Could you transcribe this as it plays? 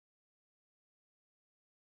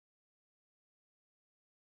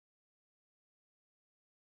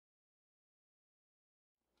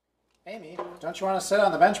Amy, don't you want to sit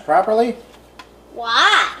on the bench properly?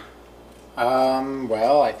 Why?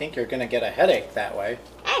 Well, I think you're going to get a headache that way.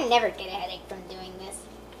 I never get a headache from doing this.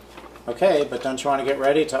 Okay, but don't you want to get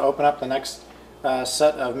ready to open up the next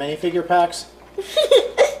set of minifigure packs?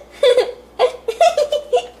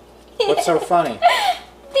 What's so funny?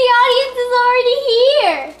 The audience is already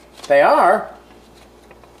here. They are?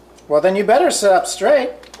 Well, then you better sit up straight.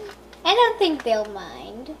 I don't think they'll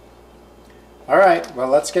mind. Alright, well,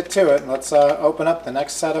 let's get to it. Let's open up the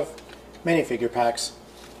next set of minifigure packs.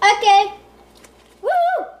 Okay. Woo!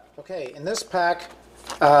 Okay, in this pack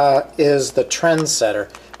is the Trendsetter.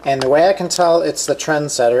 And the way I can tell it's the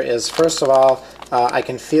Trendsetter is, first of all, I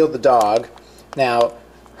can feel the dog. Now,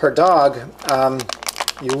 her dog,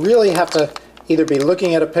 you really have to either be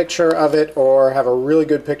looking at a picture of it or have a really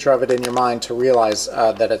good picture of it in your mind to realize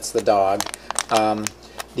that it's the dog.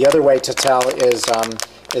 The other way to tell is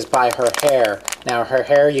by her hair. Now, her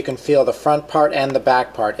hair, you can feel the front part and the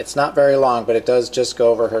back part. It's not very long, but it does just go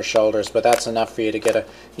over her shoulders, but that's enough for you to get a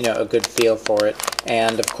good feel for it.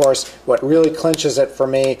 And of course, what really clinches it for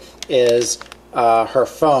me is her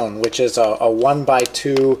phone, which is a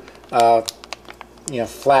 1x2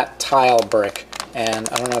 flat tile brick. And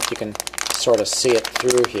I don't know if you can sort of see it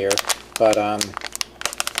through here, but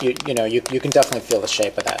you can definitely feel the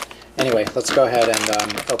shape of that. Anyway, let's go ahead and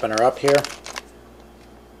open her up here.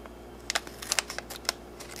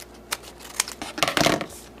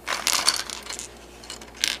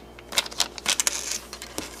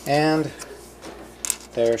 And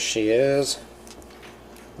there she is.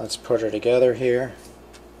 Let's put her together here.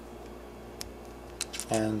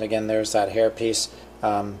 And again, there's that hair piece.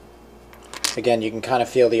 Again, you can kind of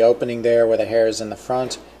feel the opening there where the hair is in the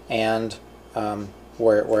front and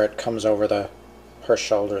where it comes over her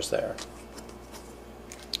shoulders there.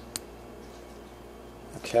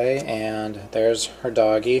 Okay, and there's her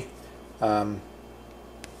doggy. Well,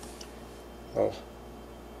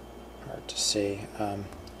 hard to see.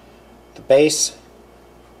 The base,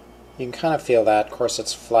 you can kind of feel that. Of course,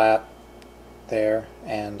 it's flat there,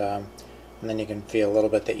 and then you can feel a little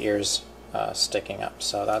bit the ears sticking up.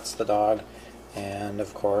 So that's the dog, and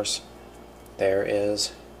of course, there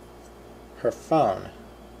is her phone.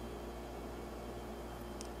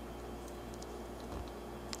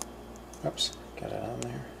 Oops, get it on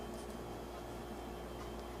there.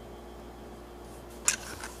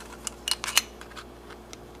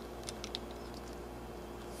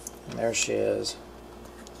 And there she is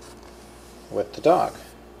with the dog.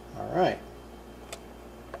 All right.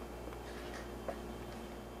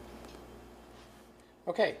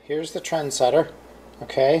 Okay, here's the Trendsetter.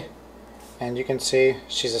 Okay, and you can see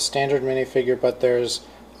she's a standard minifigure, but there's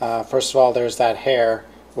first of all there's that hair,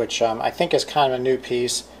 which I think is kind of a new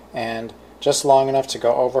piece, and just long enough to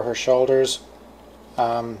go over her shoulders,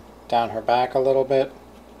 down her back a little bit.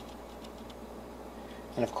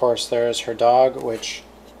 And of course there's her dog, which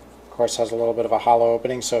of course has a little bit of a hollow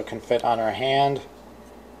opening so it can fit on her hand,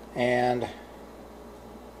 and of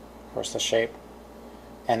course the shape.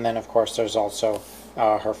 And then of course there's also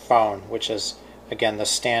her phone, which is again the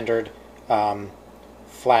standard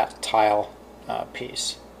flat tile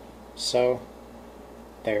piece. So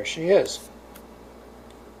there she is.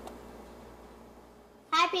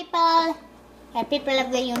 Hi people! Hi people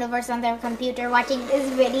of the universe on their computer watching this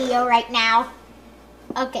video right now.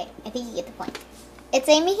 Okay, I think you get the point. It's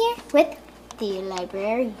Amy here with the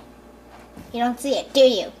Librarian. You don't see it, do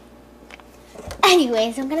you?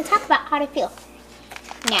 Anyways, I'm going to talk about how to feel.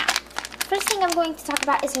 Now, first thing I'm going to talk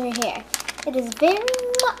about is her hair. It is very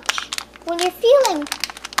much, when you're feeling,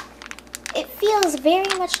 it feels very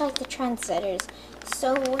much like the Trendsetters.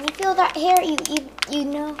 So when you feel that hair, you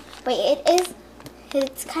know, but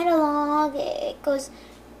it's kind of long, it goes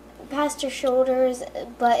past your shoulders,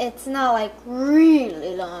 but it's not like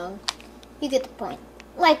really long. You get the point.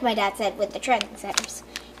 Like my dad said with the Trendsetters.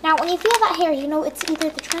 Now, when you feel that hair, you know it's either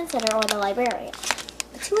the Trendsetter or the Librarian.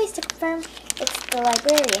 The two ways to confirm it's the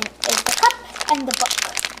Librarian is the cup and the book.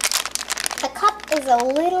 The cup is a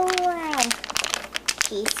little round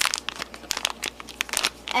piece,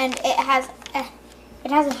 and it has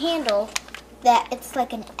a handle that it's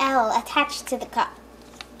like an L attached to the cup.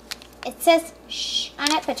 It says shh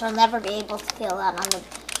on it, but you'll never be able to feel that on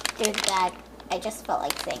through the bag. I just felt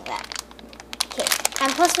like saying that. Okay,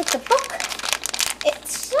 and plus with the book, it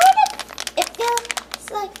feels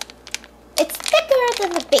like it's thicker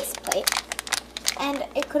than the base plate, and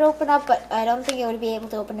it could open up, but I don't think it would be able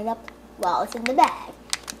to open it up while it's in the bag.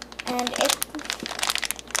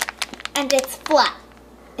 And it's flat.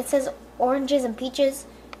 It says oranges and peaches,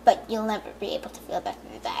 but you'll never be able to feel that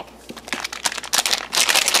through the bag.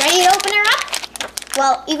 Ready to open her up?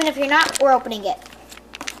 Well, even if you're not, we're opening it.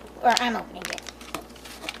 Or I'm opening it.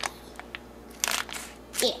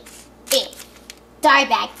 Die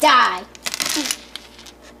bag, die.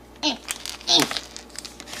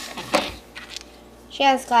 She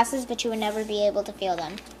has glasses, but you would never be able to feel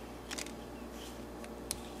them.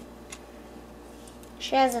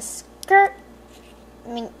 She has a skirt. I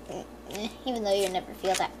mean, even though you'll never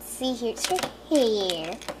feel that. See here, it's her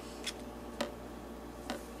hair.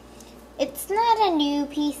 It's not a new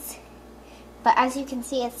piece, but as you can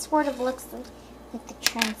see, it sort of looks like the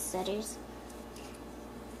Trendsetters.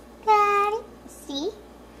 Got it? See?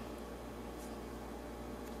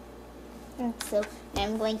 And so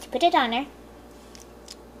I'm going to put it on her.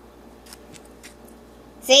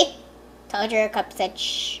 See? Told you her cup said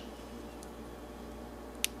shh.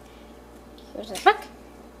 Here's the book.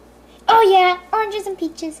 Oh yeah, oranges and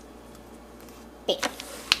peaches. There.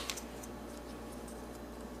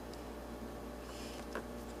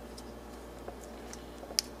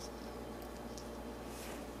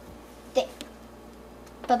 There.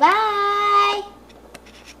 Bye-bye.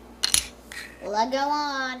 Lego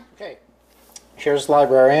on. Okay. Here's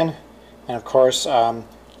Librarian, and of course her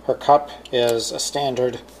cup is a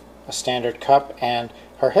standard cup, and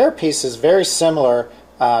her hairpiece is very similar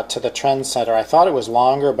to the Trendsetter. I thought it was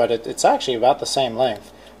longer, but it's actually about the same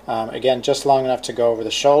length. Again, just long enough to go over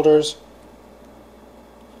the shoulders.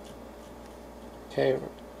 Okay,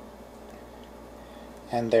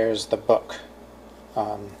 and there's the book.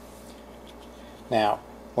 Now,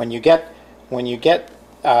 when you get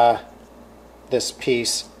this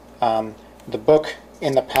piece, the book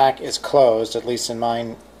in the pack is closed. At least in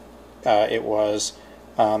mine, it was.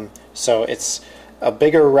 So it's a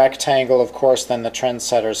bigger rectangle, of course, than the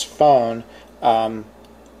Trendsetter's phone.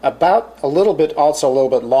 About a little bit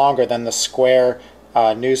longer than the square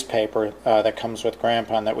newspaper that comes with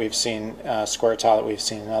Grandpa that we've seen, square tile that we've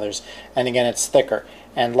seen in others. And again, it's thicker.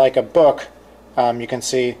 And like a book, you can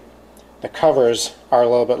see the covers are a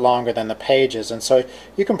little bit longer than the pages, and so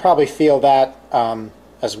you can probably feel that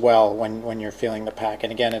as well when you're feeling the pack.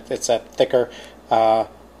 And again, it's that thicker,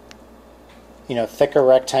 thicker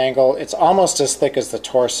rectangle. It's almost as thick as the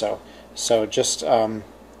torso. So just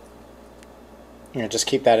just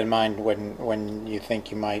keep that in mind when you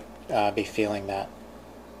think you might be feeling that.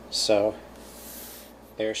 So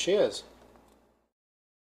there she is.